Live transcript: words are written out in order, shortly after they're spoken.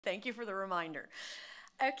Thank you for the reminder.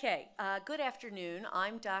 Okay, good afternoon.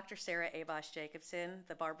 I'm Dr. Sarah Abosh Jacobson,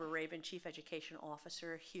 the Barbara Rabin Chief Education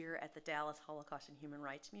Officer here at the Dallas Holocaust and Human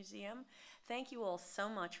Rights Museum. Thank you all so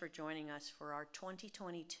much for joining us for our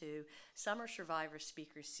 2022 Summer Survivor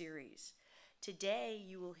Speakers Series. Today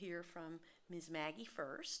you will hear from Ms. Magie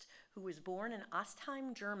Furst, who was born in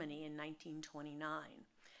Astheim, Germany in 1929.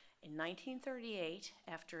 In 1938,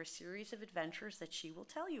 after a series of adventures that she will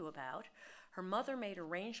tell you about, her mother made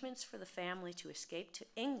arrangements for the family to escape to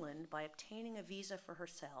England by obtaining a visa for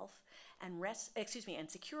herself and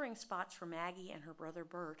securing spots for Maggie and her brother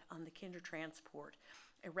Bert on the Kindertransport,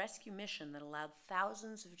 a rescue mission that allowed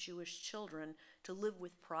thousands of Jewish children to live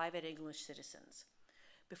with private English citizens.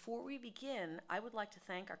 Before we begin, I would like to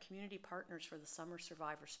thank our community partners for the Summer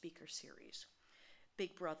Survivor Speaker Series: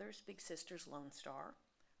 Big Brothers, Big Sisters, Lone Star,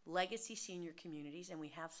 Legacy Senior Communities, and we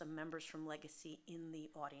have some members from Legacy in the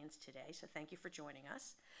audience today, so thank you for joining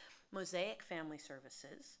us. Mosaic Family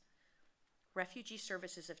Services, Refugee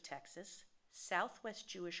Services of Texas, Southwest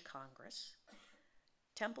Jewish Congress,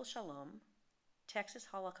 Temple Shalom, Texas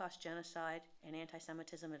Holocaust Genocide and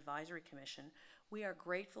Anti-Semitism Advisory Commission. We are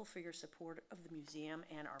grateful for your support of the museum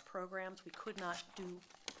and our programs. We could not do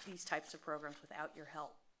these types of programs without your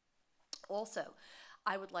help. Also,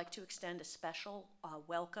 I would like to extend a special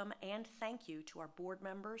welcome and thank you to our board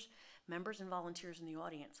members and volunteers in the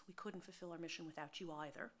audience. We couldn't fulfill our mission without you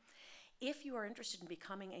either. If you are interested in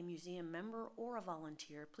becoming a museum member or a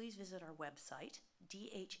volunteer, please visit our website,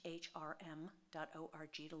 dhhrm.org,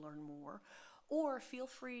 to learn more, or feel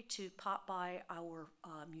free to pop by our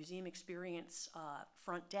museum experience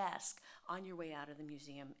front desk on your way out of the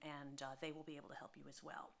museum, and they will be able to help you as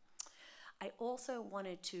well. I also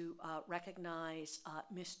wanted to recognize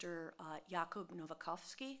Mr. Jakub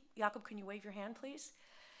Nowakovsky. Jakub, can you wave your hand, please?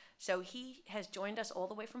 So he has joined us all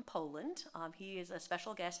the way from Poland. He is a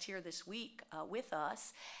special guest here this week with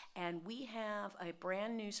us, and we have a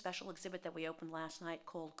brand new special exhibit that we opened last night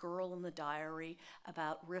called Girl in the Diary,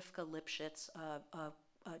 about Rivka Lipschitz, a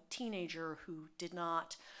teenager who did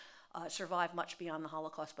not survived much beyond the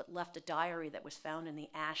Holocaust, but left a diary that was found in the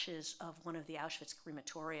ashes of one of the Auschwitz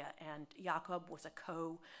crematoria. And Jakob was a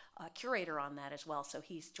co-curator on that as well. So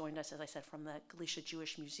he's joined us, as I said, from the Galicia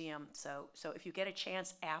Jewish Museum. So if you get a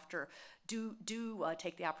chance after, do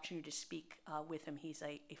take the opportunity to speak with him. He's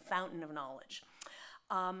a fountain of knowledge.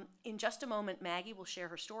 In just a moment, Maggie will share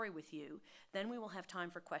her story with you. Then we will have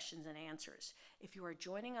time for questions and answers. If you are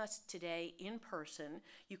joining us today in person,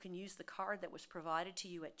 you can use the card that was provided to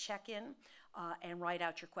you at check-in and write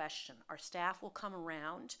out your question. Our staff will come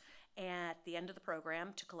around at the end of the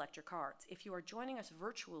program to collect your cards. If you are joining us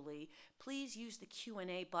virtually, please use the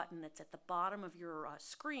Q&A button that's at the bottom of your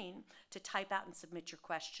screen to type out and submit your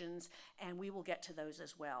questions, and we will get to those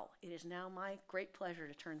as well. It is now my great pleasure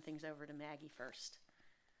to turn things over to Maggie Furst.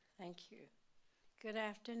 Thank you. Good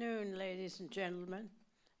afternoon, ladies and gentlemen.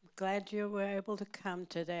 I'm glad you were able to come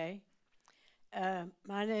today.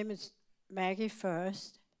 My name is Magie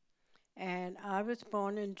Furst, and I was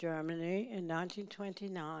born in Germany in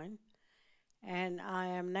 1929, and I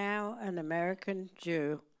am now an American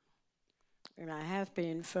Jew, and I have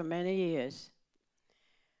been for many years.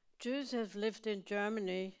 Jews have lived in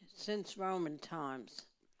Germany since Roman times.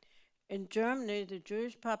 In Germany, the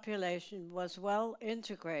Jewish population was well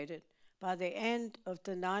integrated by the end of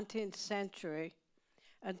the 19th century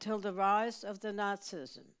until the rise of the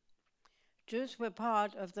Nazism. Jews were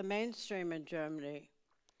part of the mainstream in Germany.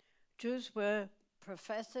 Jews were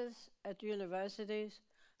professors at universities,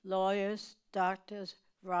 lawyers, doctors,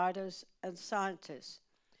 writers, and scientists.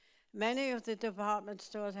 Many of the department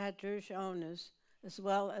stores had Jewish owners, as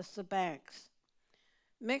well as the banks.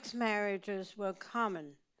 Mixed marriages were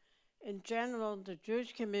common. In general, the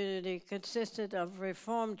Jewish community consisted of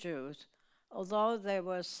Reform Jews, although there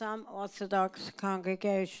were some Orthodox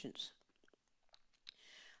congregations.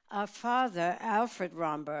 Our father, Alfred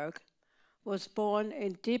Romberg, was born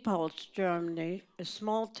in Diepholz, Germany, a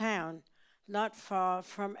small town not far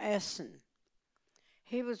from Essen.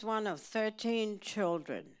 He was one of 13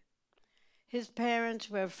 children. His parents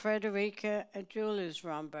were Frederica and Julius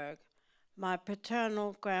Romberg, my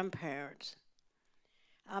paternal grandparents.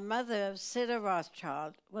 Our mother, Siddha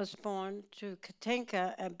Rothschild, was born to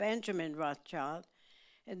Katinka and Benjamin Rothschild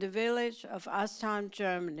in the village of Astheim,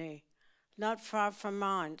 Germany, not far from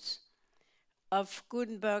Mainz, of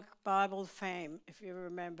Gutenberg Bible fame, if you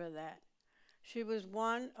remember that. She was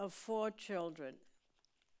one of 4 children.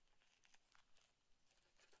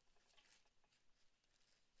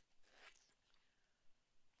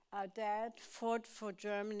 Our dad fought for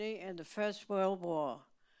Germany in the First World War.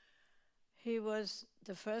 He was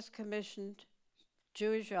the first commissioned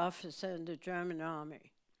Jewish officer in the German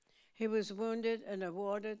army. He was wounded and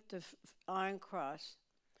awarded the Iron Cross,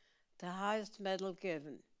 the highest medal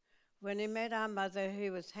given. When he met our mother, he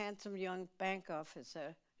was a handsome young bank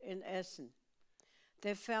officer in Essen.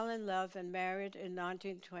 They fell in love and married in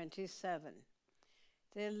 1927.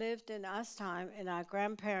 They lived in Astheim in our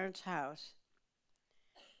grandparents' house.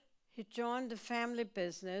 He joined the family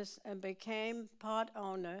business and became part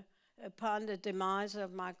owner upon the demise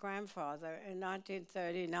of my grandfather in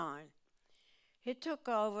 1939. He took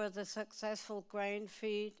over the successful grain,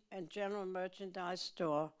 feed, and general merchandise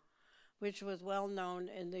store, which was well known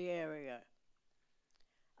in the area.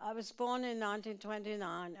 I was born in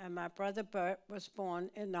 1929, and my brother Bert was born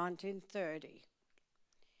in 1930.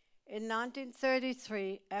 In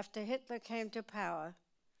 1933, after Hitler came to power,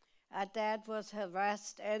 our dad was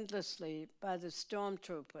harassed endlessly by the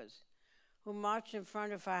stormtroopers, who marched in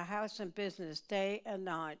front of our house and business day and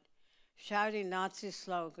night, shouting Nazi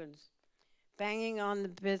slogans, banging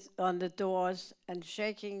on the doors and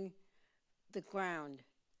shaking the ground,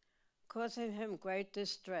 causing him great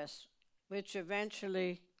distress, which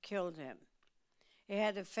eventually killed him. He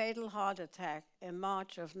had a fatal heart attack in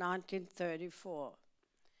March of 1934.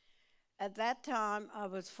 At that time, I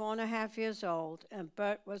was 4.5 years old, and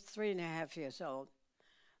Bert was 3.5 years old.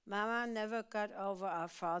 Mama never got over our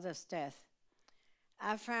father's death.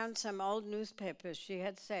 I found some old newspapers she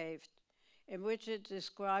had saved, in which it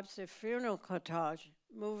describes the funeral cortege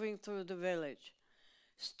moving through the village.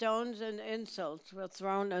 Stones and insults were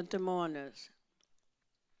thrown at the mourners.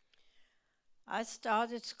 I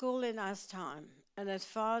started school in Astheim, and as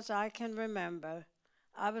far as I can remember,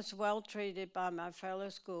 I was well treated by my fellow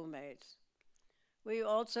schoolmates. We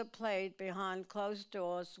also played behind closed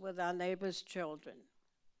doors with our neighbors' children.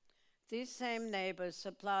 These same neighbors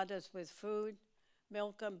supplied us with food,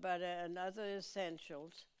 milk and butter, and other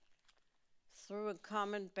essentials through a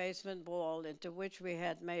common basement wall into which we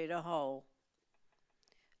had made a hole.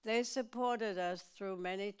 They supported us through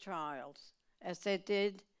many trials, as they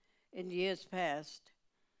did in years past.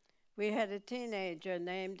 We had a teenager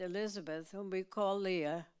named Elizabeth, whom we called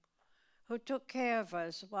Leah, who took care of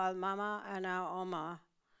us while Mama and our Oma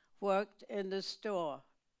worked in the store.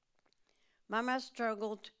 Mama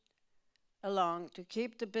struggled along to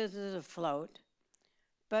keep the business afloat,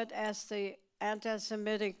 but as the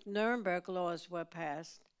anti-Semitic Nuremberg laws were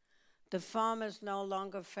passed, the farmers no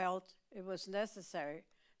longer felt it was necessary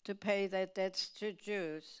to pay their debts to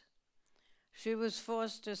Jews. She was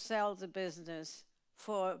forced to sell the business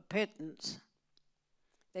for a pittance.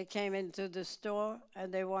 They came into the store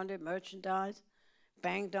and they wanted merchandise,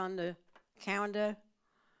 banged on the counter,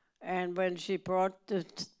 and when she brought the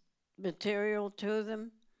material to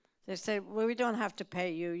them, they said, well, we don't have to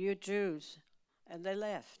pay you, you're Jews. And they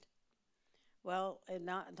left. Well,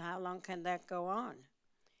 how long can that go on?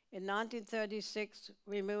 In 1936,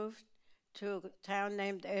 we moved to a town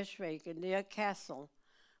named Eschwege near Kassel,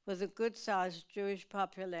 with a good-sized Jewish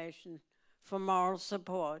population for moral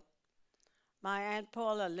support. My Aunt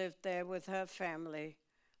Paula lived there with her family,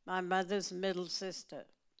 my mother's middle sister.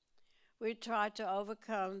 We tried to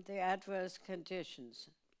overcome the adverse conditions.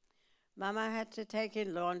 Mama had to take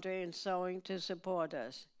in laundry and sewing to support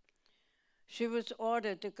us. She was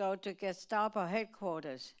ordered to go to Gestapo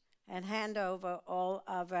headquarters and hand over all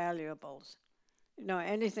our valuables. You know,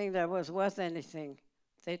 anything that was worth anything,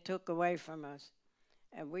 they took away from us.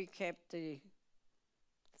 And we kept the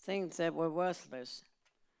things that were worthless.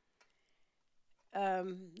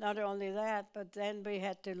 Not only that, but then we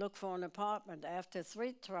had to look for an apartment. After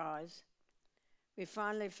 3 tries, we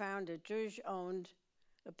finally found a Jewish-owned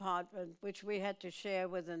apartment, which we had to share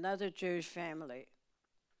with another Jewish family.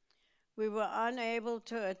 We were unable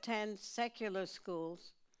to attend secular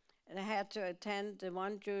schools and had to attend the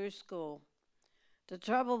one Jewish school. The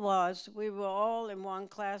trouble was we were all in one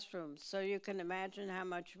classroom, so you can imagine how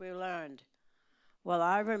much we learned. Well,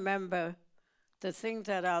 I remember the things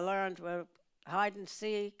that I learned were hide and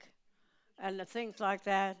seek and the things like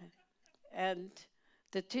that. And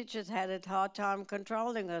the teachers had a hard time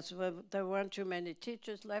controlling us. There weren't too many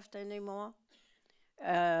teachers left anymore.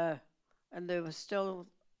 And there was still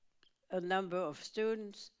a number of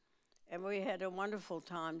students. And we had a wonderful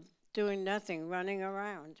time doing nothing, running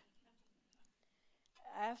around.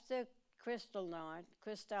 After Kristallnacht,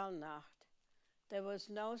 there was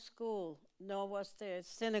no school, nor was there a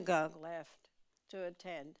synagogue left to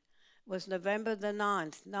attend. It was November the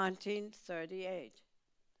 9th, 1938.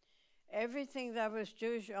 Everything that was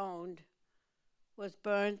Jewish-owned was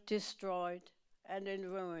burned, destroyed, and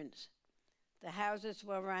in ruins. The houses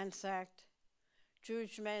were ransacked.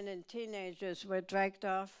 Jewish men and teenagers were dragged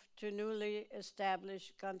off to newly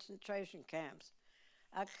established concentration camps,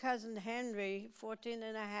 Our cousin Henry, 14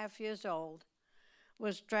 and a half years old,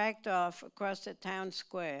 was dragged off across the town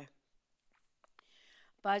square.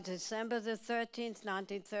 By December the 13th,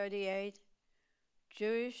 1938,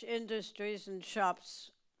 Jewish industries and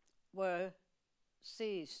shops were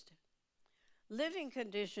seized. Living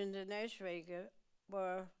conditions in Eschwege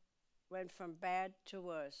went from bad to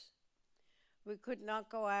worse. We could not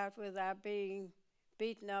go out without being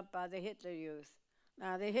beaten up by the Hitler Youth.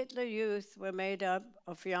 Now, the Hitler Youth were made up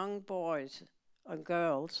of young boys and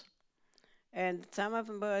girls, and some of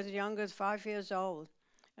them were as young as 5 years old.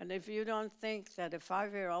 And if you don't think that a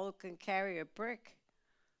 5-year-old can carry a brick,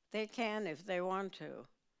 they can if they want to.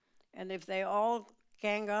 And if they all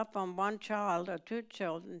gang up on one child or two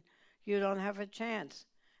children, you don't have a chance.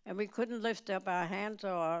 And we couldn't lift up our hands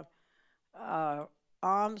or our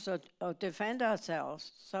arms or defend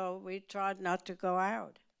ourselves, so we tried not to go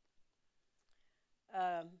out.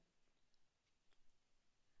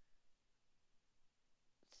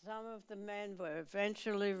 Some of the men were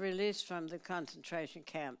eventually released from the concentration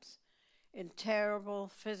camps in terrible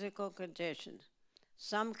physical conditions.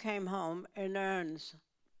 Some came home in urns.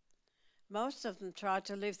 Most of them tried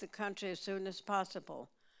to leave the country as soon as possible,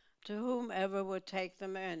 to whomever would take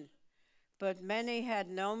them in. But many had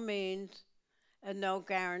no means and no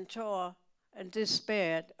guarantor and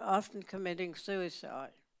despaired, often committing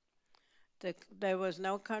suicide. There was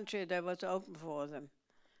no country that was open for them.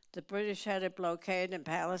 The British had a blockade in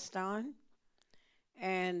Palestine,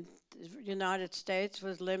 and the United States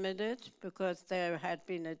was limited because there had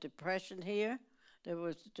been a depression here. There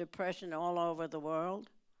was depression all over the world.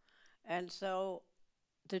 And so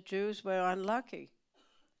the Jews were unlucky.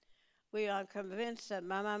 We are convinced that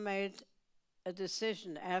Mama made a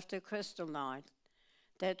decision after Kristallnacht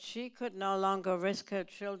that she could no longer risk her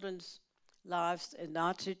children's lives in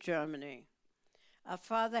Nazi Germany. Our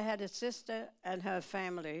father had a sister and her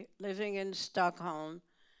family living in Stockholm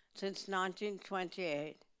since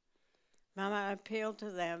 1928. Mama appealed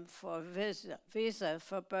to them for a visa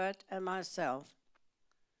for Bert and myself.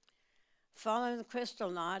 Following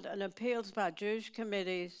Kristallnacht and appeals by Jewish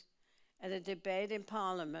committees and a debate in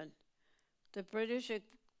Parliament, the British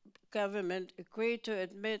government agreed to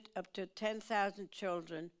admit up to 10,000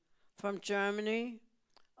 children from Germany,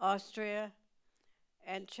 Austria,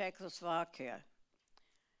 and Czechoslovakia.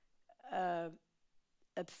 A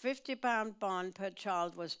 £50 bond per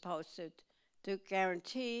child was posted to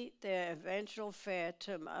guarantee their eventual fare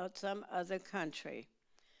to some other country.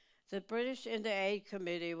 The British Inter-Aid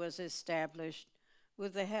Committee was established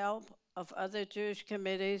with the help of other Jewish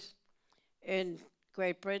committees in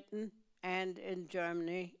Great Britain and in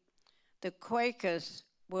Germany. The Quakers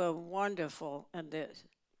were wonderful in this.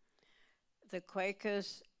 The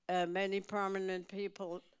Quakers, many prominent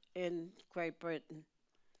people in Great Britain.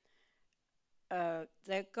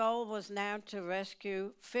 Their goal was now to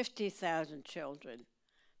rescue 50,000 children.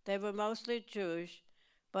 They were mostly Jewish,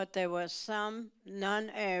 but there were some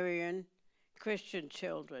non-Aryan Christian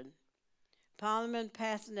children. Parliament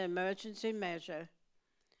passed an emergency measure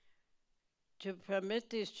to permit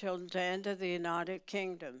these children to enter the United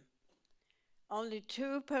Kingdom. Only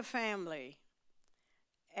 2 per family,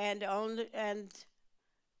 and only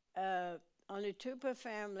 2 per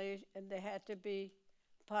family, and they had to be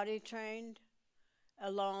potty trained,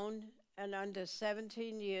 alone, and under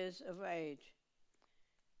 17 years of age.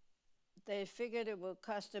 They figured it would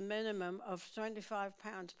cost a minimum of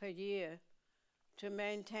 £25 per year to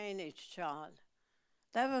maintain each child.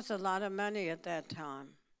 That was a lot of money at that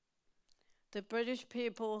time. The British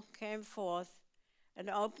people came forth and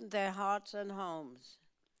opened their hearts and homes.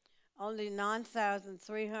 Only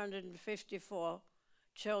 9,354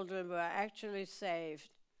 children were actually saved,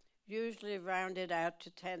 usually rounded out to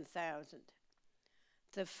 10,000.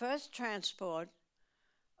 The first transport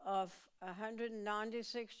of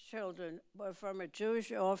 196 children were from a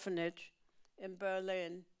Jewish orphanage in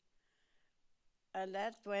Berlin, and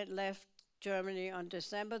that left Germany on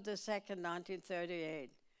December the 2nd,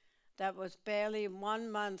 1938. That was barely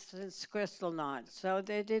 1 month since Kristallnacht, so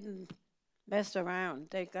they didn't mess around.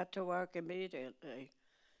 They got to work immediately.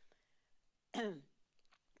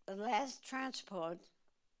 The last transport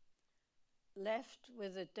left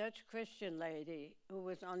with a Dutch Christian lady who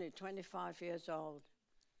was only 25 years old,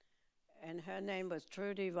 and her name was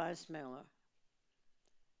Trudy Weissmiller.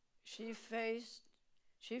 She faced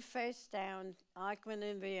down Eichmann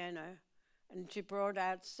in Vienna, and she brought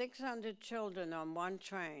out 600 children on one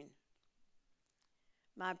train.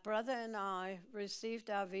 My brother and I received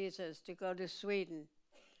our visas to go to Sweden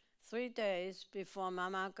 3 days before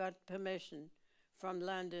Mama got permission from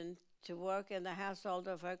London to work in the household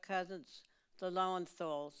of her cousins, the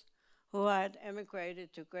Lowenthals, who had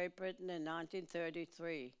emigrated to Great Britain in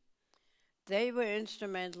 1933. They were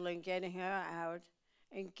instrumental in getting her out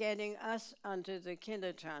and getting us onto the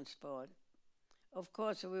Kindertransport. Of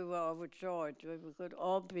course, we were overjoyed. We could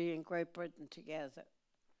all be in Great Britain together.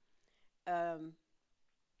 The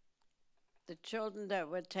children that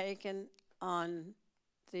were taken on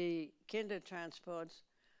the Kindertransports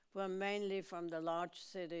were mainly from the large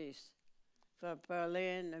cities, from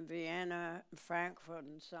Berlin and Vienna and Frankfurt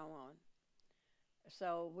and so on.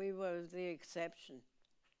 So we were the exception.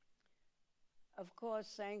 Of course,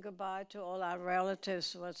 saying goodbye to all our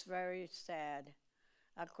relatives was very sad.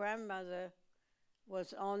 Our grandmother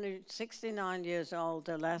was only 69 years old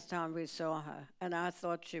the last time we saw her, and I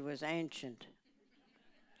thought she was ancient.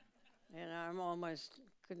 And I'm almost,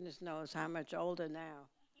 goodness knows how much older now.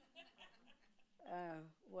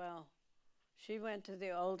 Well, she went to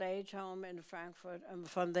the old age home in Frankfurt, and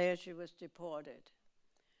from there she was deported.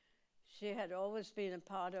 She had always been a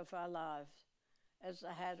part of our lives, as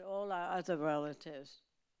had all our other relatives.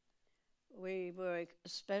 We were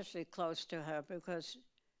especially close to her because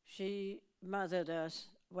she mothered us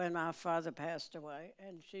when our father passed away,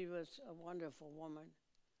 and she was a wonderful woman.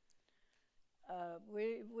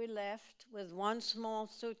 We left with one small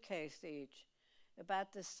suitcase each,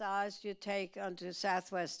 about the size you take onto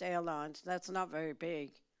Southwest Airlines. That's not very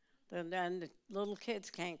big. And then the little kids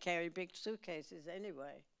can't carry big suitcases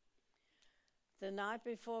anyway. The night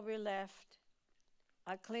before we left,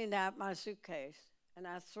 I cleaned out my suitcase and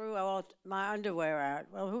I threw all my underwear out.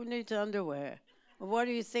 Well, who needs underwear? Well, what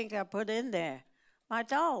do you think I put in there? My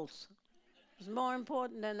dolls. It's more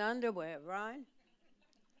important than underwear, right?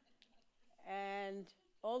 And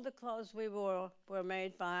all the clothes we wore were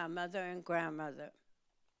made by our mother and grandmother.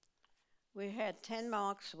 We had 10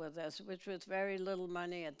 marks with us, which was very little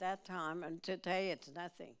money at that time, and today it's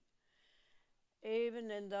nothing.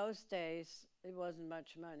 Even in those days, it wasn't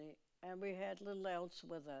much money, and we had little else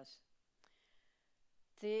with us.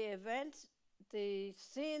 The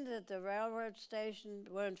scenes at the railroad station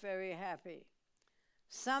weren't very happy.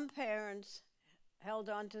 Some parents held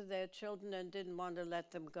on to their children and didn't want to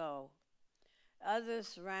let them go.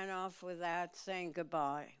 Others ran off without saying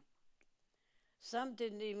goodbye. Some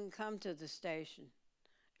didn't even come to the station.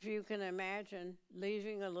 If you can imagine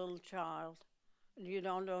leaving a little child, you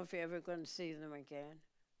don't know if you're ever going to see them again.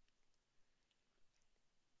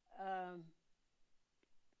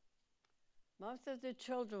 Most of the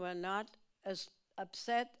children were not as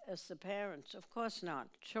upset as the parents. Of course not.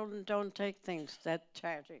 Children don't take things that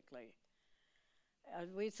tragically.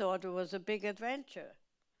 We thought it was a big adventure.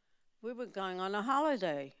 We were going on a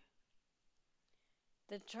holiday.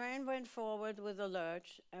 The train went forward with a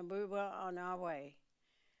lurch, and we were on our way.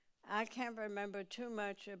 I can't remember too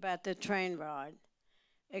much about the train ride,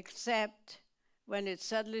 except when it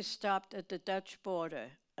suddenly stopped at the Dutch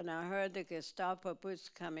border, and I heard the Gestapo bus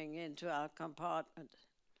coming into our compartment.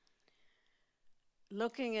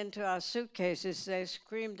 Looking into our suitcases, they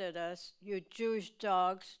screamed at us, "You Jewish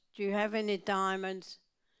dogs, do you have any diamonds?"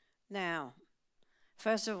 Now,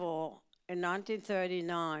 first of all, in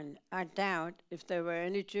 1939, I doubt if there were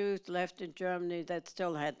any Jews left in Germany that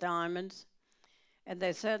still had diamonds, and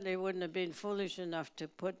they certainly wouldn't have been foolish enough to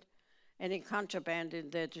put any contraband in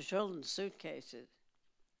their children's suitcases.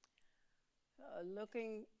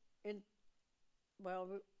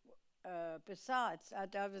 Besides, I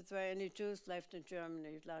doubt if there were any Jews left in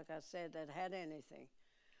Germany, like I said, that had anything.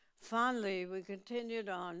 Finally, we continued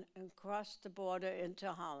on and crossed the border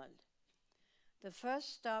into Holland. The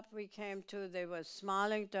first stop we came to, there were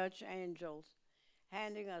smiling Dutch angels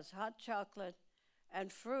handing us hot chocolate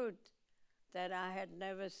and fruit that I had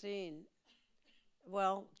never seen.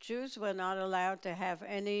 Well, Jews were not allowed to have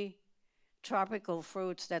any tropical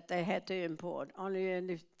fruits that they had to import, only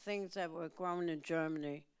any things that were grown in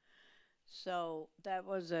Germany. So that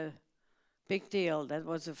was a big deal. That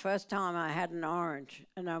was the first time I had an orange,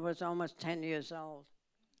 and I was almost 10 years old.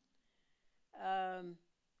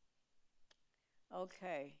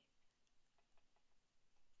 Okay.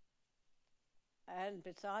 And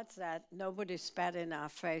besides that, nobody spat in our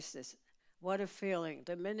faces. What a feeling.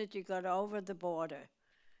 The minute you got over the border,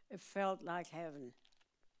 it felt like heaven.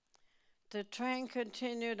 The train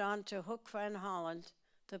continued on to Hoek van Holland,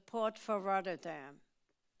 the port for Rotterdam.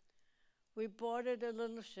 We boarded a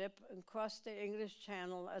little ship and crossed the English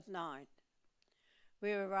Channel at night.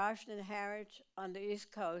 We arrived in Harwich on the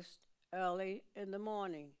East Coast early in the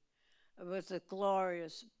morning. It was a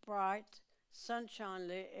glorious, bright,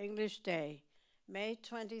 sunshiny English day, May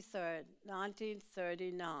 23rd,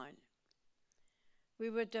 1939. We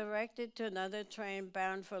were directed to another train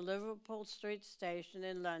bound for Liverpool Street Station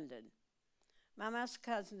in London. Mama's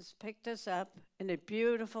cousins picked us up in a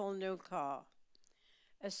beautiful new car.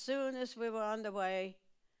 As soon as we were on the way,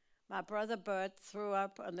 my brother Bert threw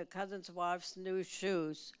up on the cousin's wife's new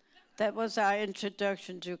shoes. That was our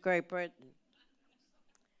introduction to Great Britain.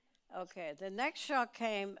 Okay, the next shock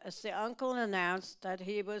came as the uncle announced that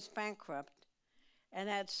he was bankrupt and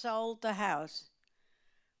had sold the house.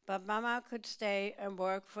 But Mama could stay and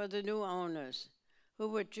work for the new owners, who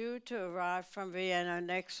were due to arrive from Vienna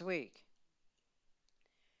next week.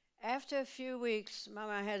 After a few weeks,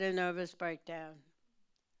 Mama had a nervous breakdown.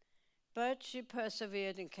 But she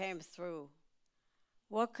persevered and came through.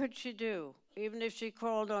 What could she do, even if she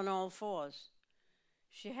crawled on all fours?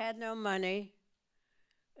 She had no money,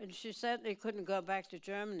 and she certainly couldn't go back to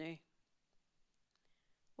Germany.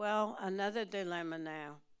 Well, another dilemma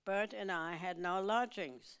now. Bert and I had no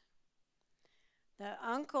lodgings. The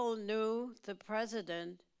uncle knew the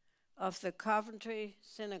president of the Coventry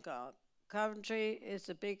Synagogue. Coventry is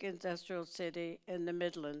a big industrial city in the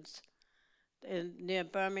Midlands, near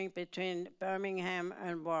between Birmingham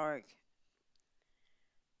and Warwick.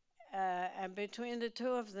 And between the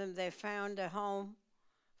two of them, they found a home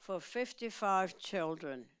for 55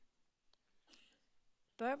 children.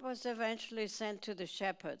 Bert was eventually sent to the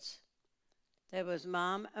Shepherds. There was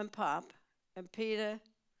Mom and Pop and Peter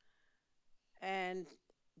and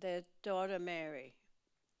their daughter Mary.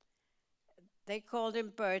 They called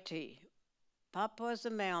him Bertie. Pop was a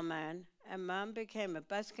mailman, and Mom became a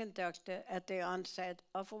bus conductor at the onset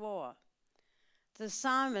of war. The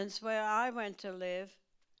Simons, where I went to live,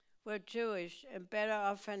 were Jewish and better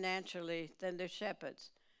off financially than the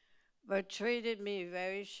Shepherds, but treated me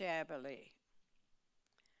very shabbily.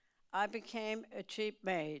 I became a cheap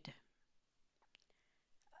maid.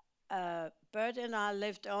 Bert and I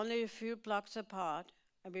lived only a few blocks apart,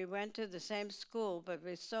 and we went to the same school, but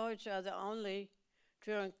we saw each other only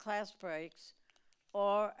during class breaks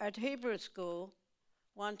or at Hebrew school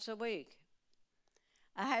once a week.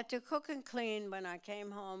 I had to cook and clean when I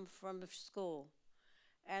came home from school,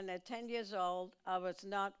 and at 10 years old, I was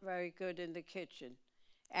not very good in the kitchen.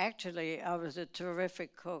 Actually, I was a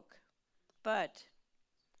terrific cook, but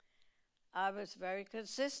I was very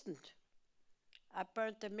consistent. I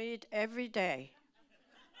burnt the meat every day.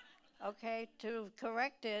 Okay, to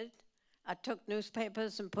correct it, I took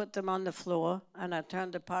newspapers and put them on the floor, and I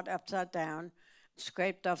turned the pot upside down,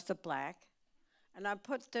 scraped off the black, and I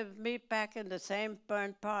put the meat back in the same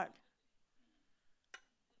burnt pot.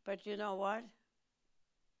 But you know what?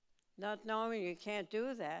 Not knowing you can't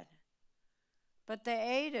do that. But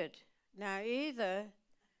they ate it. Now either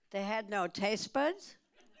they had no taste buds,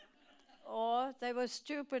 or they were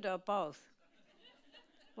stupid, or both.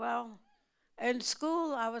 Well, in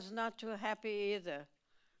school I was not too happy either.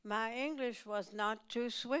 My English was not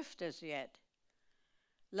too swift as yet.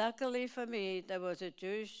 Luckily for me, there was a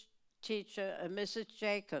Jewish teacher, a Mrs.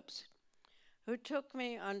 Jacobs, who took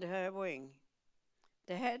me under her wing.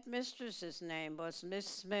 The headmistress's name was Miss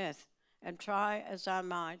Smith, and try as I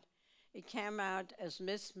might, it came out as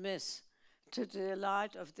Miss, to the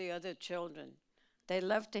delight of the other children. They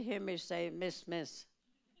loved to hear me say Miss.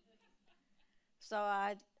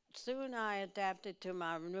 So soon I adapted to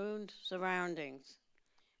my new surroundings.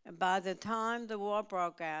 And by the time the war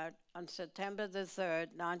broke out on September the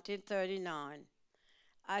 3rd, 1939,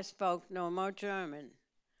 I spoke no more German.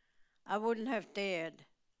 I wouldn't have dared.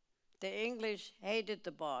 The English hated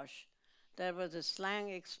the Bosch. That was a slang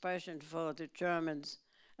expression for the Germans,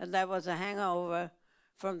 and that was a hangover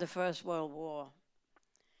from the First World War.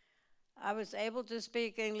 I was able to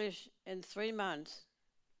speak English in 3 months,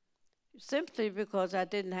 simply because I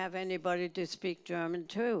didn't have anybody to speak German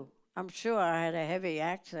to. I'm sure I had a heavy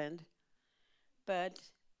accent, but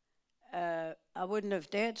I wouldn't have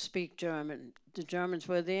dared speak German. The Germans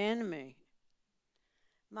were the enemy.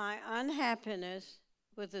 My unhappiness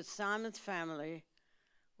with the Simons family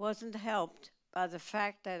wasn't helped by the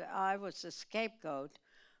fact that I was the scapegoat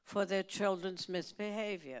for their children's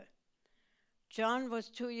misbehavior. John was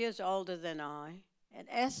 2 years older than I, and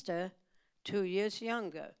Esther 2 years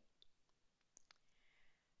younger.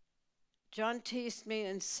 John teased me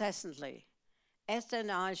incessantly. Esther and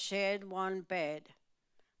I shared one bed,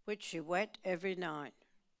 which she wet every night.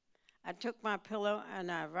 I took my pillow and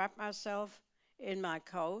I wrapped myself in my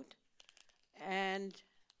coat and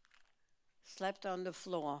slept on the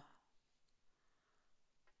floor.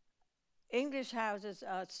 English houses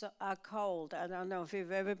are cold. I don't know if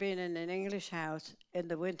you've ever been in an English house in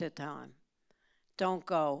the wintertime. Don't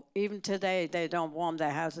go. Even today, they don't warm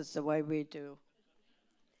their houses the way we do.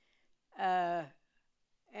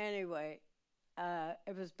 Anyway,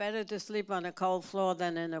 it was better to sleep on a cold floor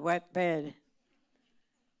than in a wet bed.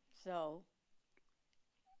 So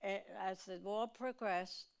As the war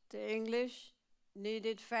progressed, the English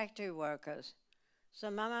needed factory workers, so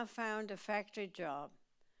Mama found a factory job.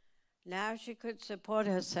 Now she could support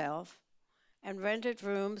herself and rented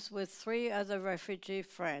rooms with 3 other refugee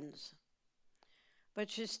friends. But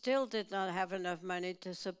she still did not have enough money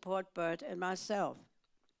to support Bert and myself.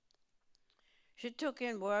 She took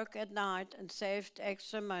in work at night and saved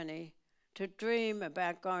extra money to dream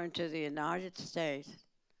about going to the United States.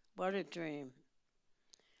 What a dream.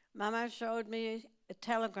 Mama showed me a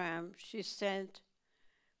telegram she sent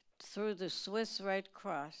through the Swiss Red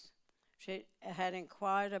Cross. She had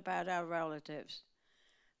inquired about our relatives.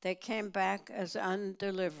 They came back as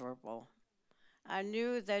undeliverable. I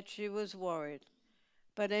knew that she was worried,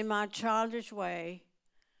 but in my childish way,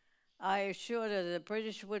 I assured her the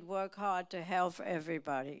British would work hard to help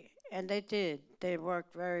everybody. And they did. They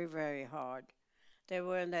worked very, very hard. They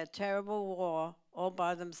were in that terrible war all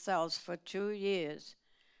by themselves for 2 years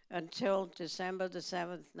until December the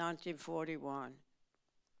 7th, 1941.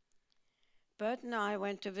 Bert and I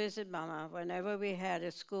went to visit Mama whenever we had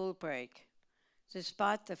a school break,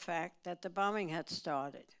 despite the fact that the bombing had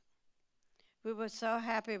started. We were so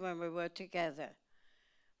happy when we were together.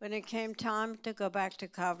 When it came time to go back to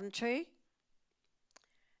Coventry,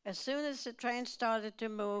 as soon as the train started to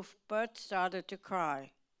move, Bert started to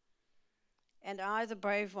cry. And I, the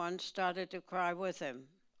brave one, started to cry with him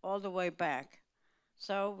all the way back.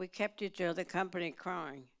 So we kept each other company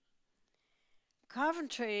crying.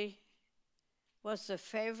 Coventry was the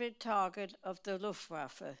favorite target of the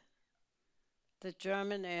Luftwaffe, the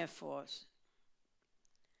German Air Force.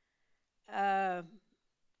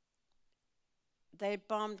 They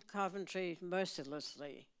bombed Coventry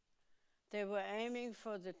mercilessly. They were aiming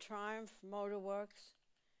for the Triumph Motor Works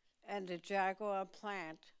and the Jaguar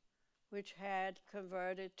plant, which had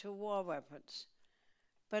converted to war weapons.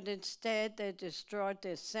 But instead, they destroyed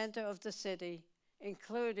the center of the city,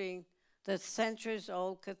 including the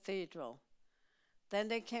centuries-old cathedral. Then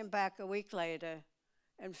they came back a week later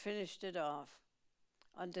and finished it off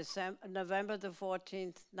on November the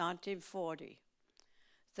 14th, 1940.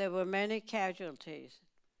 There were many casualties.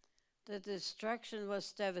 The destruction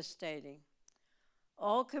was devastating.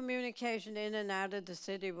 All communication in and out of the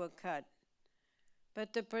city were cut,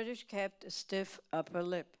 but the British kept a stiff upper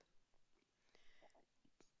lip.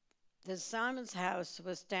 The Simon's house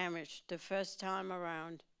was damaged the first time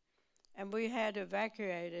around, and we had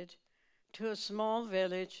evacuated to a small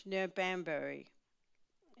village near Banbury.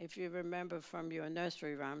 If you remember from your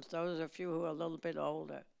nursery rhymes, those of you who are a little bit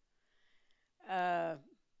older.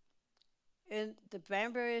 In the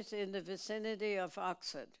Banbury is in the vicinity of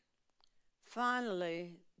Oxford.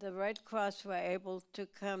 Finally, the Red Cross were able to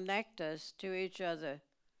connect us to each other,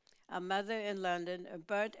 a mother in London, and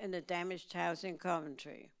Bert in a damaged house in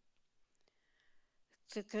Coventry.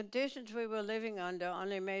 The conditions we were living under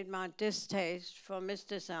only made my distaste for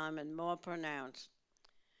Mr. Simon more pronounced.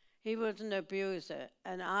 He was an abuser,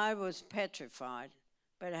 and I was petrified,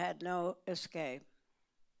 but had no escape.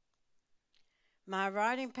 My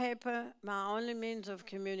writing paper, my only means of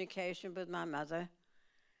communication with my mother,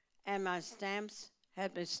 and my stamps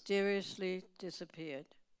had mysteriously disappeared.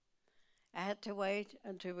 I had to wait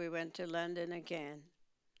until we went to London again.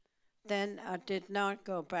 Then I did not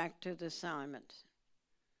go back to the Simons.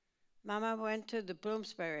 Mama went to the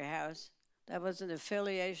Bloomsbury House. That was an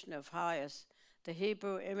affiliation of HIAS, the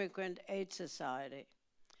Hebrew Immigrant Aid Society,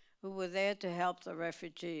 who were there to help the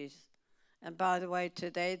refugees. And by the way,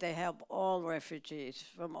 today they help all refugees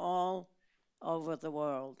from all over the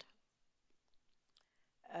world.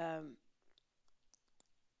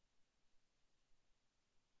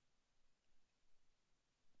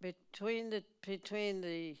 Between the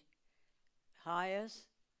HIAS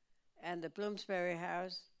and the Bloomsbury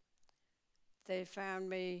House, they found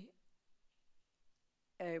me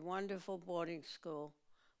a wonderful boarding school,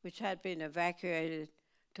 which had been evacuated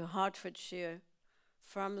to Hertfordshire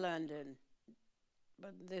from London,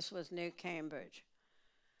 but this was near Cambridge.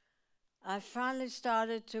 I finally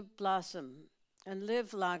started to blossom and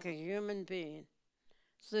live like a human being.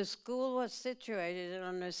 The school was situated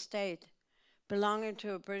on an estate belonging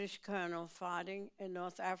to a British colonel fighting in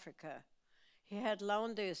North Africa. He had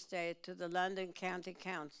loaned the estate to the London County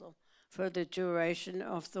Council for the duration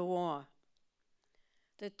of the war.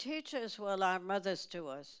 The teachers were like mothers to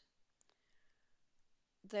us.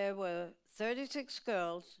 There were 36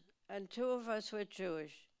 girls, and 2 of us were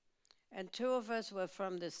Jewish, and 2 of us were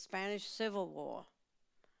from the Spanish Civil War.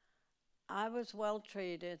 I was well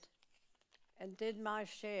treated and did my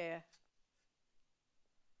share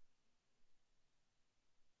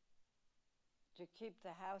to keep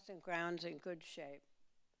the house and grounds in good shape.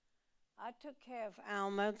 I took care of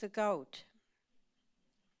Alma the goat.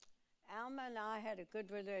 Alma and I had a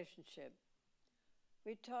good relationship.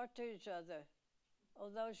 We talked to each other.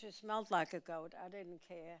 Although she smelled like a goat, I didn't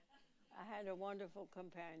care. I had a wonderful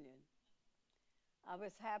companion. I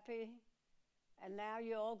was happy, and now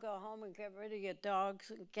you all go home and get rid of your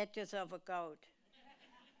dogs and get yourself a goat.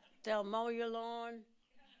 They'll mow your lawn.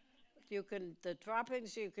 The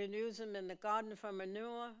droppings, you can use them in the garden for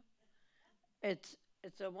manure. It's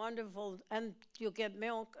a wonderful, and you get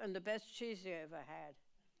milk and the best cheese you ever had.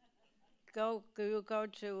 You go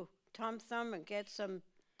to Tom Thumb and get some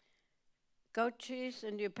goat cheese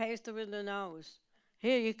and you paste it with the nose.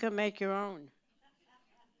 Here you can make your own.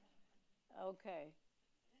 Okay.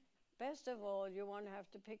 Best of all, you won't have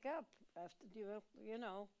to pick up after you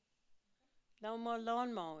know, no more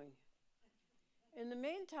lawn mowing. In the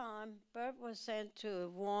meantime, Bert was sent to a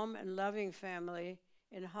warm and loving family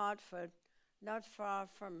in Hartford, not far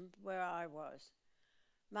from where I was.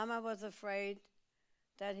 Mama was afraid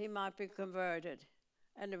that he might be converted,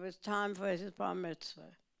 and it was time for his bar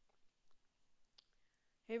mitzvah.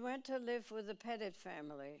 He went to live with the Pettit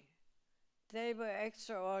family. They were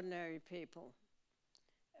extraordinary people.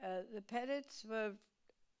 The Pettits were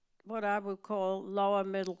what I would call lower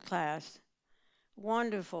middle class,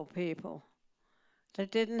 wonderful people. They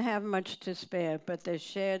didn't have much to spare, but they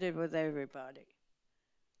shared it with everybody.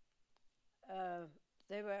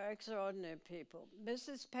 They were extraordinary people.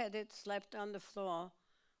 Mrs. Pettit slept on the floor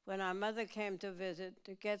when our mother came to visit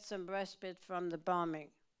to get some respite from the bombing.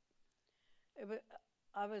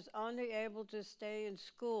 I was only able to stay in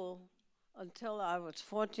school until I was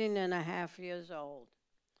 14 and a half years old.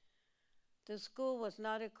 The school was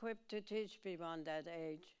not equipped to teach beyond that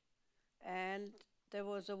age, and there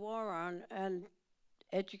was a war on, and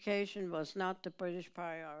education was not the British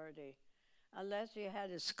priority. Unless you had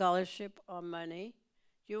a scholarship or money,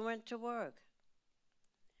 you went to work.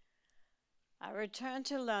 I returned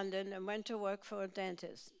to London and went to work for a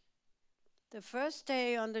dentist. The first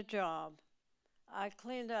day on the job, I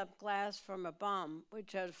cleaned up glass from a bomb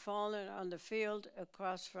which had fallen on the field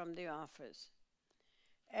across from the office.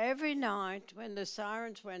 Every night when the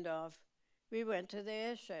sirens went off, we went to the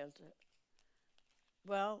air shelter.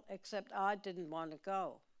 Well, except I didn't want to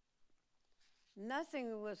go.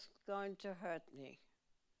 Nothing was going to hurt me.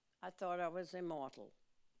 I thought I was immortal.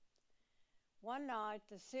 One night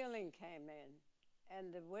the ceiling came in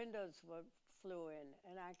and the windows flew in,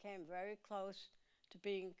 and I came very close to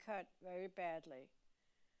being cut very badly.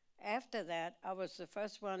 After that, I was the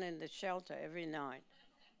first one in the shelter every night.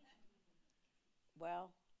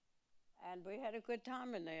 Well, and we had a good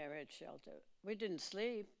time in the air raid shelter. We didn't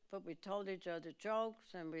sleep, but we told each other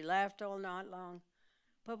jokes and we laughed all night long,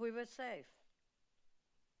 but we were safe.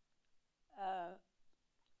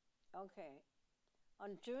 Okay.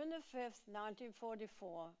 On June the 5th,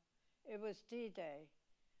 1944, it was D-Day,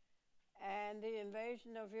 and the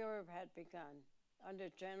invasion of Europe had begun under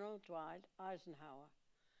General Dwight Eisenhower.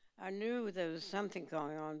 I knew there was something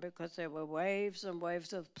going on because there were waves and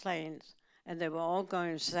waves of planes, and they were all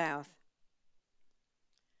going south.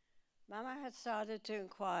 Mama had started to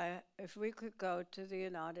inquire if we could go to the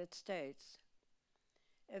United States.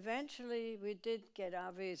 Eventually, we did get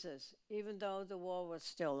our visas, even though the war was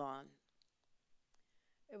still on.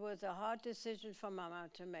 It was a hard decision for Mama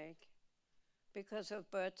to make because of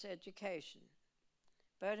Bert's education.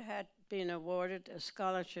 Bert had been awarded a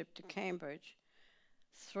scholarship to Cambridge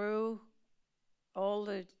through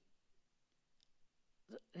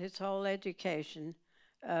his whole education,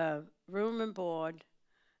 room and board,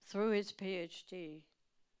 through his PhD.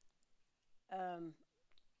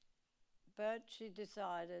 But she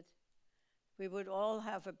decided we would all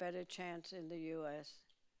have a better chance in the US.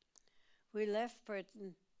 We left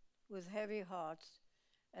Britain with heavy hearts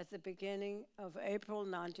at the beginning of April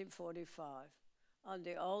 1945 on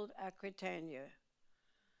the old Aquitania,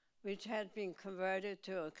 which had been converted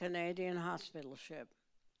to a Canadian hospital ship.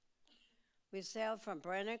 We sailed from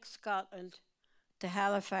Greenock, Scotland, to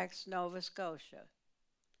Halifax, Nova Scotia.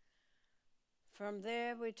 From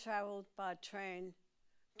there, we traveled by train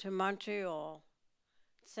to Montreal,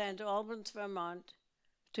 St. Albans, Vermont,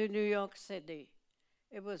 to New York City.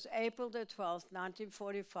 It was April the 12th,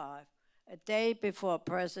 1945, a day before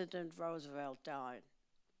President Roosevelt died.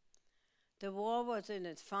 The war was in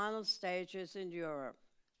its final stages in Europe.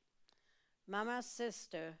 Mama's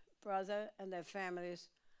sister, brother, and their families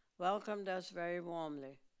welcomed us very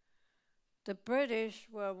warmly. The British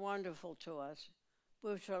were wonderful to us.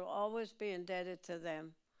 We shall always be indebted to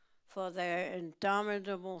them for their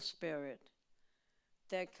indomitable spirit,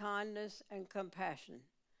 their kindness and compassion.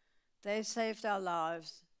 They saved our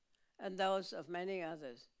lives and those of many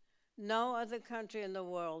others. No other country in the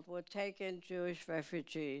world would take in Jewish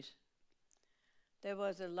refugees. There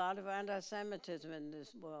was a lot of anti-Semitism in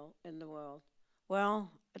the world. Well,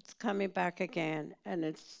 it's coming back again, and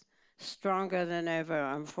it's stronger than ever,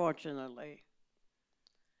 unfortunately.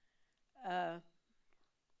 A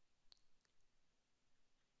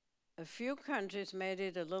few countries made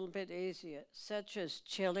it a little bit easier, such as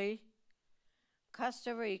Chile,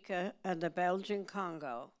 Costa Rica, and the Belgian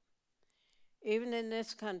Congo. Even in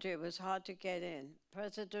this country, it was hard to get in.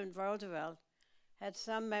 President Roosevelt had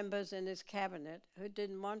some members in his cabinet who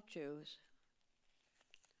didn't want Jews.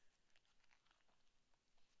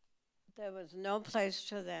 There was no place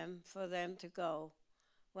for them to go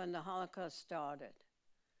when the Holocaust started.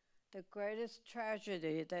 The greatest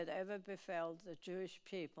tragedy that ever befell the Jewish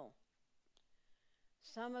people.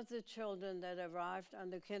 Some of the children that arrived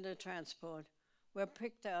on the Kindertransport were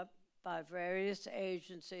picked up by various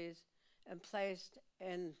agencies and placed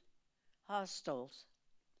in hostels.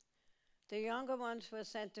 The younger ones were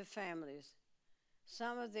sent to families.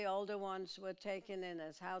 Some of the older ones were taken in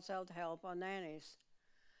as household help or nannies.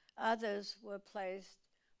 Others were placed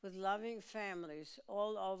with loving families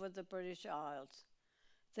all over the British Isles.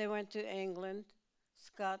 They went to England,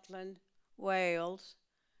 Scotland, Wales,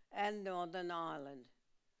 and Northern Ireland.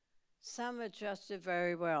 Some adjusted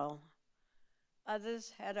very well.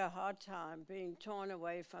 Others had a hard time being torn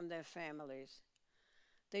away from their families.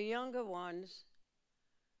 The younger ones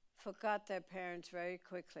forgot their parents very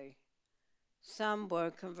quickly. Some were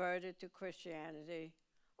converted to Christianity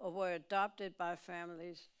or were adopted by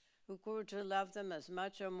families who grew to love them as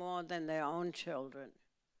much or more than their own children.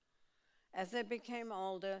 As they became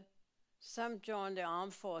older, some joined the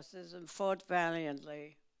armed forces and fought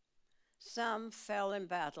valiantly. Some fell in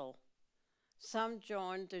battle. Some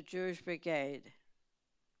joined the Jewish Brigade.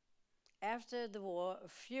 After the war, a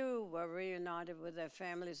few were reunited with their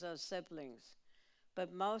families or siblings,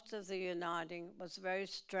 but most of the uniting was very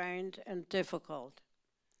strained and difficult.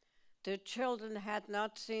 The children had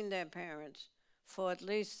not seen their parents for at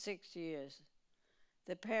least 6 years.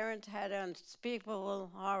 The parents had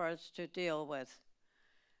unspeakable horrors to deal with.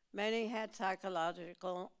 Many had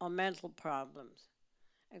psychological or mental problems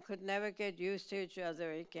and could never get used to each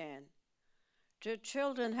other again. The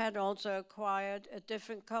children had also acquired a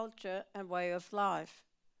different culture and way of life.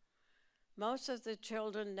 Most of the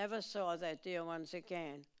children never saw their dear ones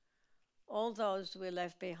again. All those we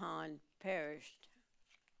left behind perished.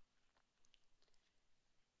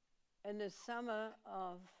 In the summer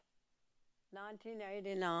of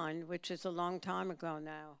 1989, which is a long time ago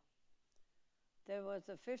now, there was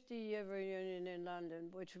a 50-year reunion in London,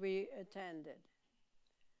 which we attended.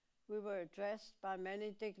 We were addressed by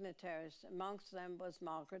many dignitaries. Amongst them was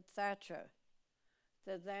Margaret Thatcher,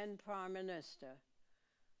 the then Prime Minister.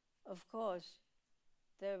 Of course,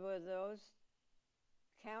 there were those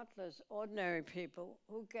countless ordinary people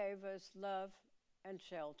who gave us love and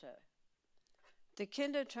shelter. The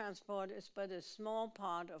Kindertransport is but a small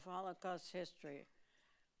part of Holocaust history,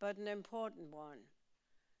 but an important one.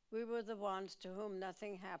 We were the ones to whom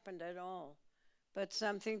nothing happened at all, but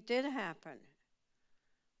something did happen.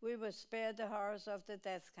 We were spared the horrors of the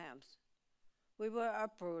death camps. We were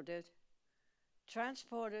uprooted,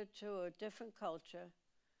 transported to a different culture,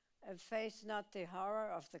 and faced not the horror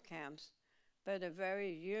of the camps, but a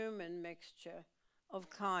very human mixture of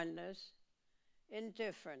kindness,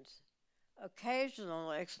 indifference,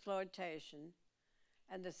 occasional exploitation,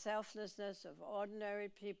 and the selflessness of ordinary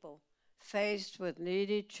people faced with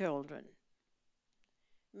needy children.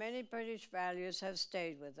 Many British values have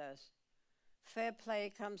stayed with us. Fair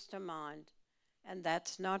play comes to mind, and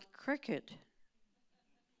that's not cricket.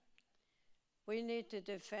 We need to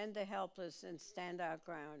defend the helpless and stand our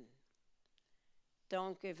ground.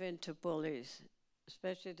 Don't give in to bullies,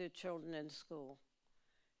 especially the children in school.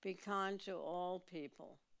 Be kind to all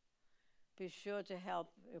people. Be sure to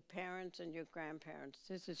help your parents and your grandparents.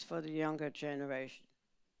 This is for the younger generation.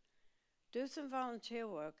 Do some volunteer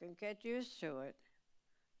work and get used to it.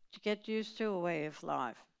 Get used to a way of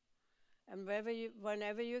life. And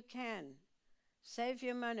whenever you can, save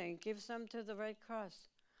your money and give some to the Red Cross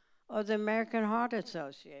or the American Heart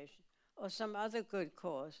Association or some other good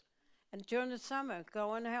cause. And during the summer,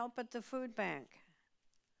 go and help at the food bank,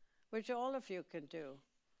 which all of you can do.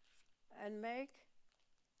 And make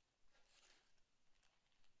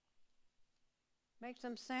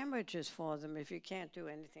some sandwiches for them if you can't do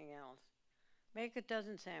anything else. Make a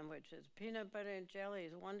dozen sandwiches. Peanut butter and jelly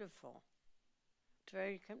is wonderful.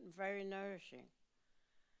 It's very nourishing.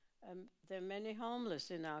 There are many homeless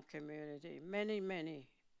in our community, many,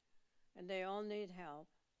 and they all need help.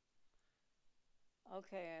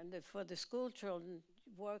 Okay, and for the school children,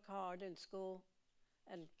 work hard in school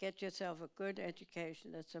and get yourself a good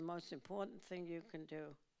education. That's the most important thing you can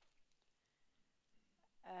do.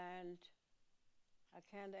 And I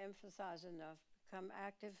can't emphasize enough, become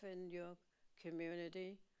active in your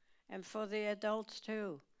community. And for the adults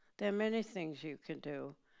too, there are many things you can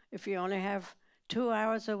do. If you only have 2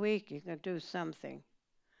 hours a week, you can do something.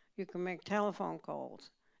 You can make telephone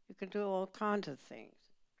calls. You can do all kinds of things.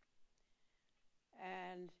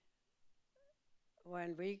 And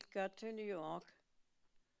when we got to New York,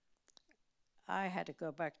 I had to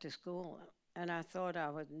go back to school, and I thought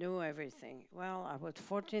I knew everything. Well, I was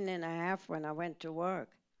 14 and a half when I went to work,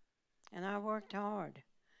 and I worked hard.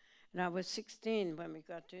 And I was 16 when we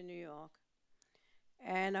got to New York,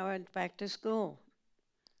 and I went back to school.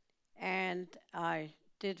 And I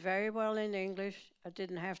did very well in English. I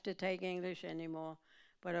didn't have to take English anymore,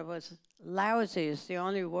 but I was lousy is the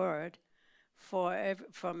only word for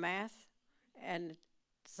math and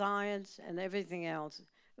science and everything else.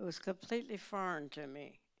 It was completely foreign to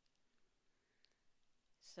me.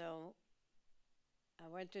 So I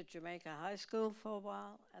went to Jamaica High School for a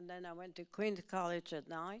while, and then I went to Queens College at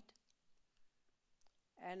night.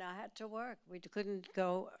 And I had to work. We couldn't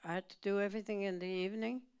go. I had to do everything in the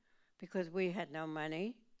evening because we had no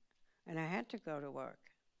money, and I had to go to work.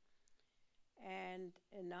 And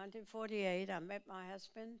in 1948, I met my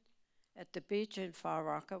husband at the beach in Far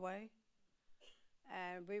Rockaway,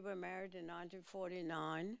 and we were married in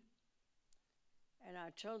 1949, and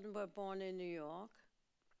our children were born in New York,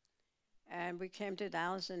 and we came to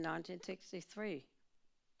Dallas in 1963.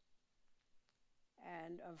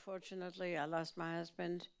 And unfortunately, I lost my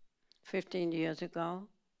husband 15 years ago,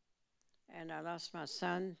 and I lost my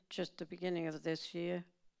son just the beginning of this year.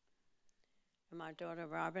 And my daughter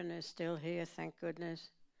Robin is still here, thank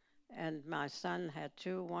goodness. And my son had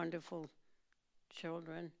 2 wonderful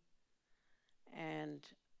children, and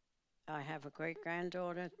I have a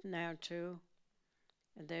great-granddaughter now too,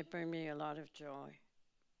 and they bring me a lot of joy.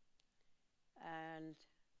 And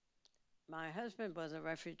my husband was a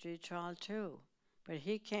refugee child too, but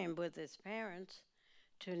he came with his parents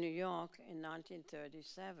to New York in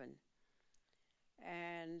 1937.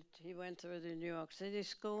 And he went through the New York City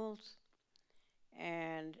schools,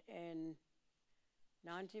 and in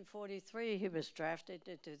 1943 he was drafted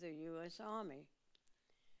into the U.S. Army.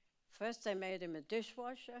 First they made him a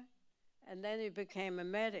dishwasher, and then he became a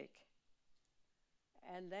medic.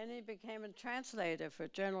 And then he became a translator for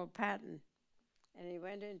General Patton, and he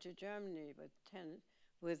went into Germany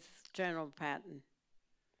with General Patton.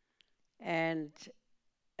 And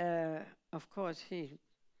of course, he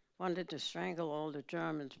wanted to strangle all the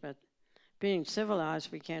Germans, but being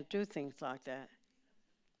civilized, we can't do things like that.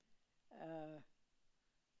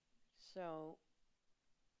 So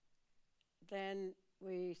then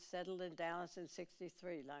we settled in Dallas in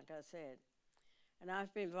 '63, like I said. And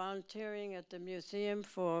I've been volunteering at the museum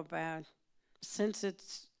for since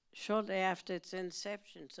it's shortly after its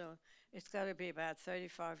inception, so it's got to be about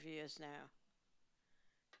 35 years now.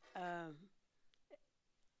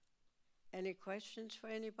 Any questions for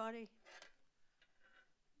anybody?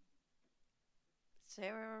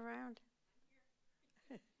 Sarah around?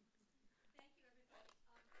 Thank you, everybody.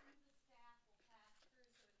 Who the staff will pass through,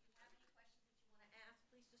 so if you have any questions that you want to ask,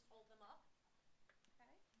 please just hold them up.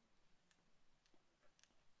 Okay.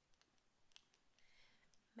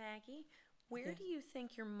 Maggie, where do you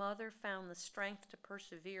think your mother found the strength to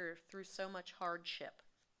persevere through so much hardship?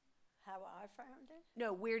 How I found it?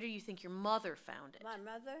 No, where do you think your mother found it? My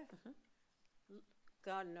mother?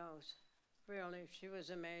 God knows. Really, she was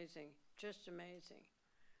amazing. Just amazing.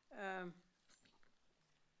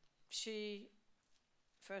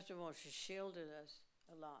 First of all, she shielded us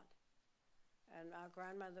a lot. And our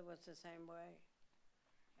grandmother was the same way.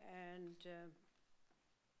 And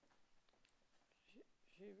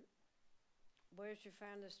where she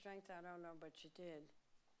found the strength, I don't know, but she did.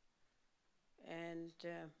 And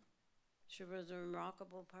she was a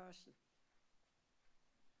remarkable person.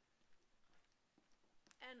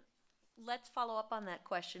 And let's follow up on that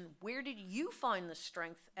question. Where did you find the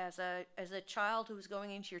strength as a child who was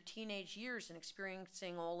going into your teenage years and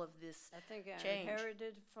experiencing all of this I think I change?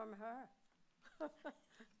 inherited from her.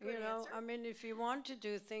 Good answer. I mean, if you want to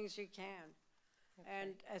do things, you can. Okay.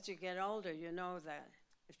 And as you get older, you know that.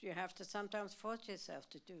 If you have to sometimes force yourself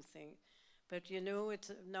to do things, but you know it's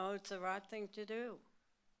the right thing to do.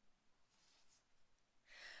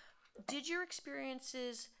 Did your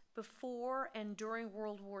experiences before and during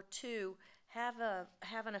World War II have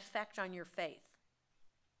an effect on your faith?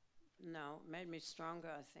 No, it made me stronger,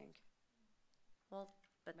 I think. Well,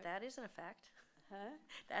 but that is an effect. Huh?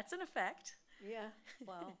 That's an effect. Yeah,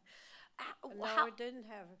 well. No, it didn't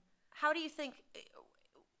have. How do you think?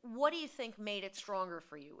 What do you think made it stronger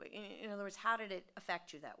for you? In other words, how did it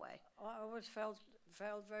affect you that way? I always felt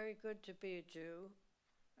very good to be a Jew,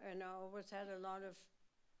 and I always had a lot of,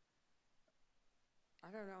 I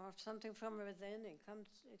don't know, something from within. It comes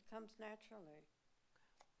naturally.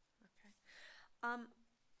 Okay.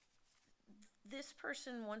 This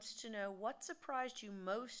person wants to know what surprised you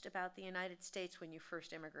most about the United States when you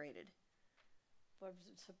first immigrated? What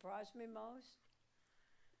surprised me most?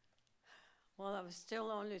 Well, I was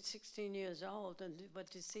still only 16 years old,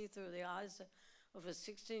 but to see through the eyes of a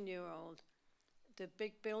 16-year-old, the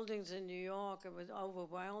big buildings in New York, it was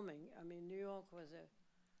overwhelming. I mean, New York was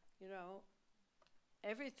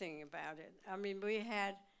everything about it. I mean, we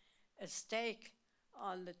had a steak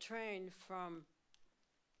on the train from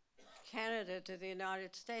Canada to the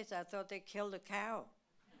United States. I thought they killed a cow.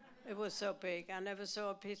 It was so big. I never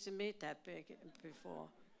saw a piece of meat that big before.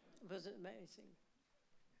 It was amazing.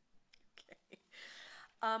 Okay.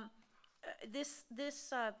 This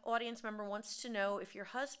audience member wants to know if your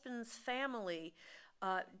husband's family,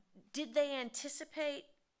 did they anticipate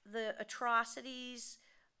the atrocities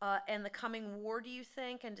and the coming war, do you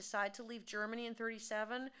think, and decide to leave Germany in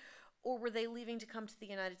 1937, or were they leaving to come to the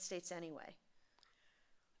United States anyway?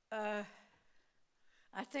 I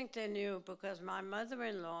think they knew, because my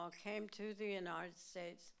mother-in-law came to the United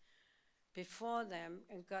States before them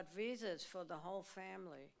and got visas for the whole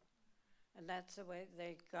family. And that's the way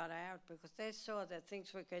they got out, because they saw that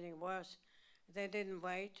things were getting worse. They didn't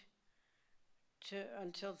wait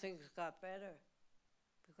until things got better,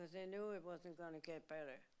 because they knew it wasn't going to get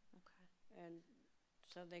better. Okay. And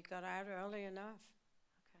so they got out early enough.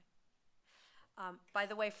 By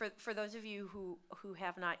the way, for those of you who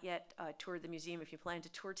have not yet toured the museum, if you plan to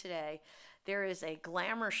tour today, there is a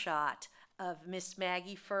glamour shot of Miss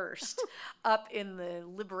Magie Furst up in the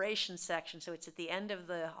Liberation section. So it's at the end of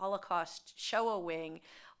the Holocaust Showa wing,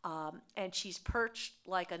 and she's perched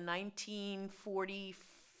like a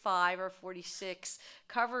 1945 or 46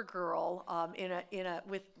 cover girl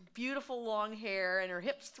with beautiful long hair and her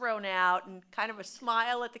hips thrown out and kind of a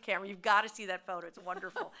smile at the camera. You've got to see that photo. It's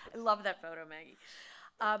wonderful. I love that photo, Maggie.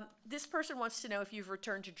 This person wants to know if you've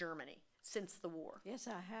returned to Germany since the war. Yes,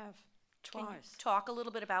 I have. Twice. Can you talk a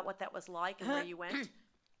little bit about what that was like and where you went?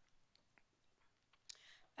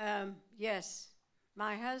 Yes.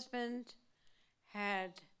 My husband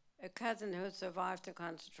had a cousin who survived the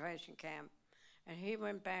concentration camp, and he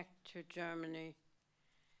went back to Germany,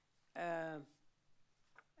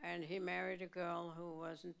 and he married a girl who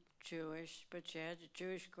wasn't Jewish, but she had a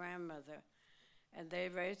Jewish grandmother, and they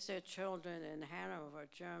raised their children in Hanover,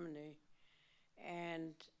 Germany,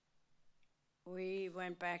 and we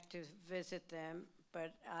went back to visit them,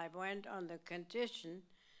 but I went on the condition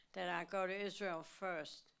that I go to Israel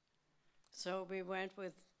first. So we went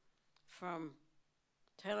from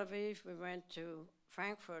Tel Aviv, we went to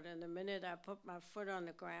Frankfurt, and the minute I put my foot on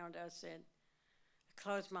the ground, I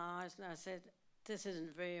closed my eyes, and I said, this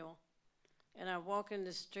isn't real. And I walk in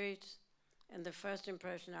the streets, and the first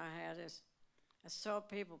impression I had is I saw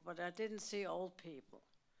people, but I didn't see old people.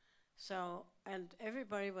 So, and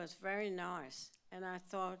everybody was very nice. And I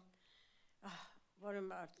thought, what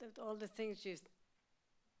about all the things you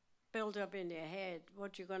build up in your head,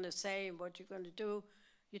 what you're going to say and what you're going to do,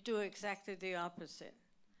 you do exactly the opposite.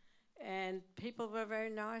 And people were very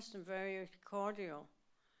nice and very cordial.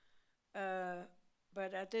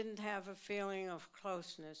 But I didn't have a feeling of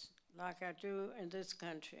closeness like I do in this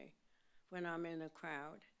country when I'm in a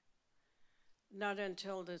crowd. Not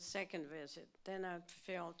until the second visit. Then I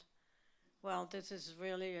felt, well, this is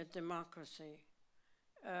really a democracy.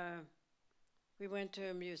 We went to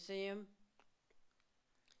a museum,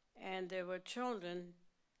 and there were children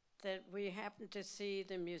that we happened to see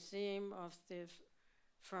the museum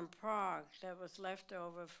from Prague that was left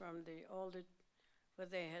over from the older, where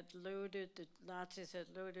they had looted, the Nazis had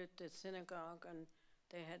looted the synagogue, and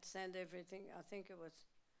they had sent everything. I think it was,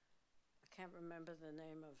 I can't remember the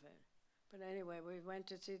name of it. But anyway, we went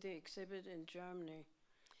to see the exhibit in Germany,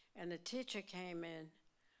 and the teacher came in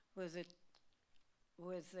with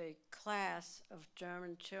a class of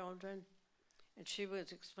German children, and she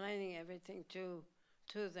was explaining everything to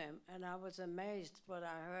them, and I was amazed what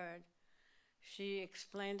I heard. She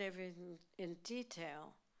explained everything in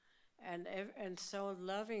detail and so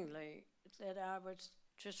lovingly that I was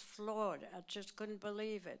just floored. I just couldn't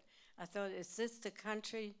believe it. I thought, is this the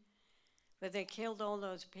country where they killed all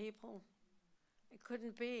those people? It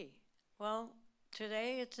couldn't be. Well,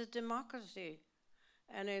 today it's a democracy,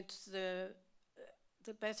 and it's the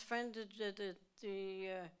best friend that the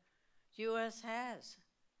U.S. has.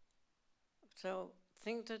 So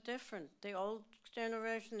things are different. The old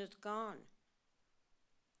generation is gone.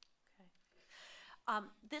 Okay.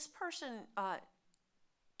 This person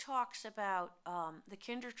talks about the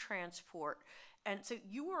Kindertransport, and so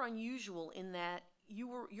you were unusual in that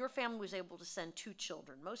your family was able to send 2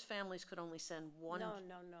 children. Most families could only send one.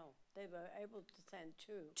 No. They were able to send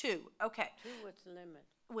 2. 2, okay. 2 was the limit.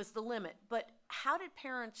 Was the limit. But how did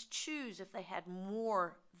parents choose if they had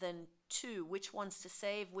more than 2? Which ones to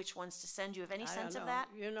save, which ones to send? You have any sense of that?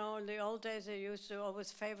 You know, in the old days, they used to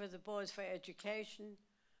always favor the boys for education.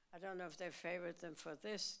 I don't know if they favored them for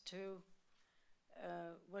this, too.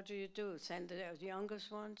 What do you do? Send the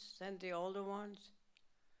youngest ones? Send the older ones?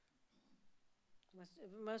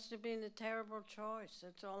 It must have been a terrible choice.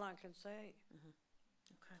 That's all I can say. Mm-hmm.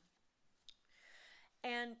 Okay.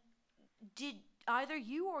 And did either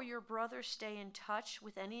you or your brother stay in touch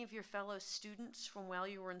with any of your fellow students from while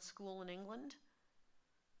you were in school in England?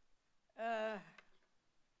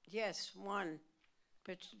 Yes, one.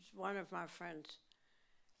 But one of my friends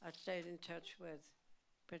I stayed in touch with,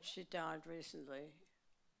 but she died recently.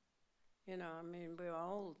 You know, I mean, we're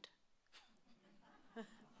old.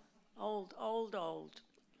 old.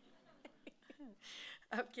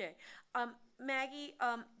 Okay. Maggie,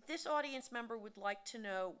 this audience member would like to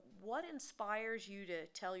know what inspires you to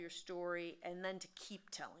tell your story and then to keep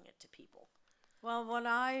telling it to people? Well, what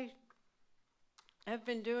I have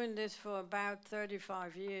been doing this for about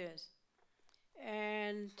 35 years,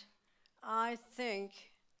 and I think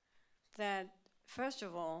that, first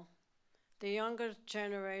of all, the younger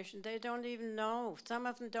generation, they don't even know. Some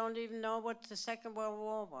of them don't even know what the Second World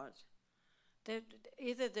War was.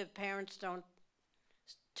 Either the parents don't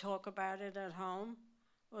talk about it at home,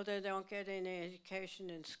 or they don't get any education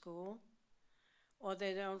in school, or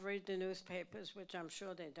they don't read the newspapers, which I'm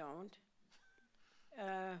sure they don't.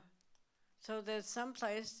 So there's some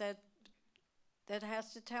place that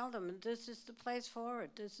has to tell them, and this is the place for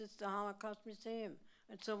it. This is the Holocaust Museum.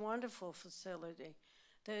 It's a wonderful facility.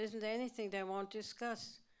 There isn't anything they won't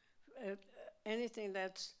discuss, anything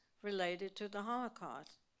that's related to the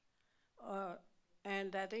Holocaust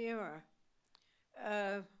and that era.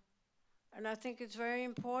 And I think it's very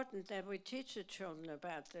important that we teach the children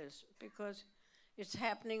about this, because it's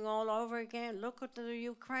happening all over again. Look at the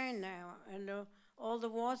Ukraine now and all the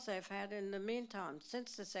wars they've had in the meantime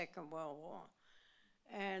since the Second World War.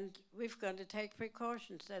 And we've got to take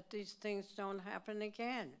precautions that these things don't happen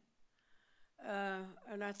again.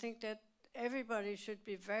 And I think that everybody should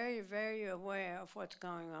be very, very aware of what's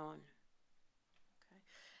going on. Okay.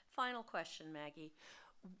 Final question, Maggie.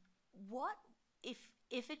 What,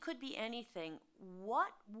 if it could be anything,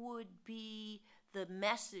 what would be the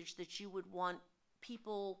message that you would want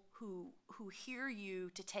people who hear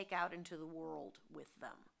you to take out into the world with them?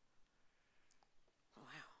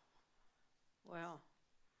 Wow.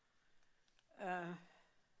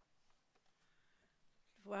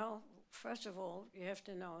 Well, first of all, you have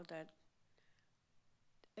to know that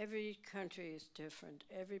every country is different.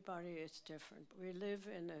 Everybody is different. We live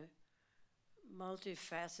in a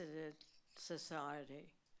multifaceted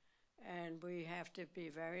society, and we have to be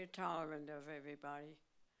very tolerant of everybody.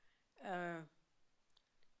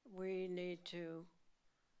 We need to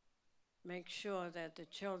make sure that the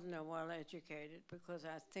children are well educated, because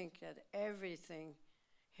I think that everything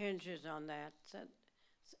hinges on that. That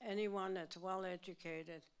anyone that's well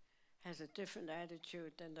educated has a different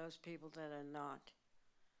attitude than those people that are not.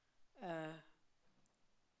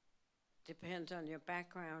 Depends on your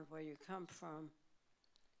background, where you come from,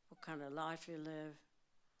 what kind of life you live.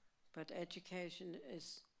 But education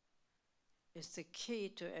is the key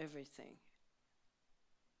to everything.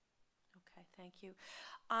 Okay, thank you.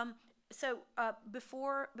 So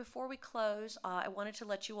before we close, I wanted to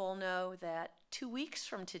let you all know that 2 weeks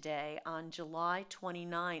from today, on July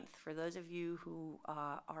 29th, for those of you who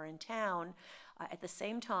are in town, at the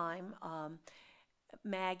same time,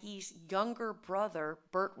 Maggie's younger brother,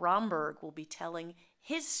 Bert Romberg, will be telling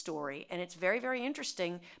his story. And it's very, very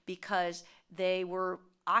interesting, because they were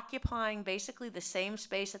occupying basically the same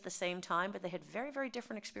space at the same time, but they had very, very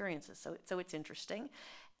different experiences. So it's interesting.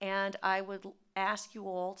 And I would ask you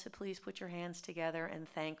all to please put your hands together and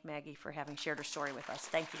thank Maggie for having shared her story with us.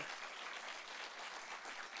 Thank you.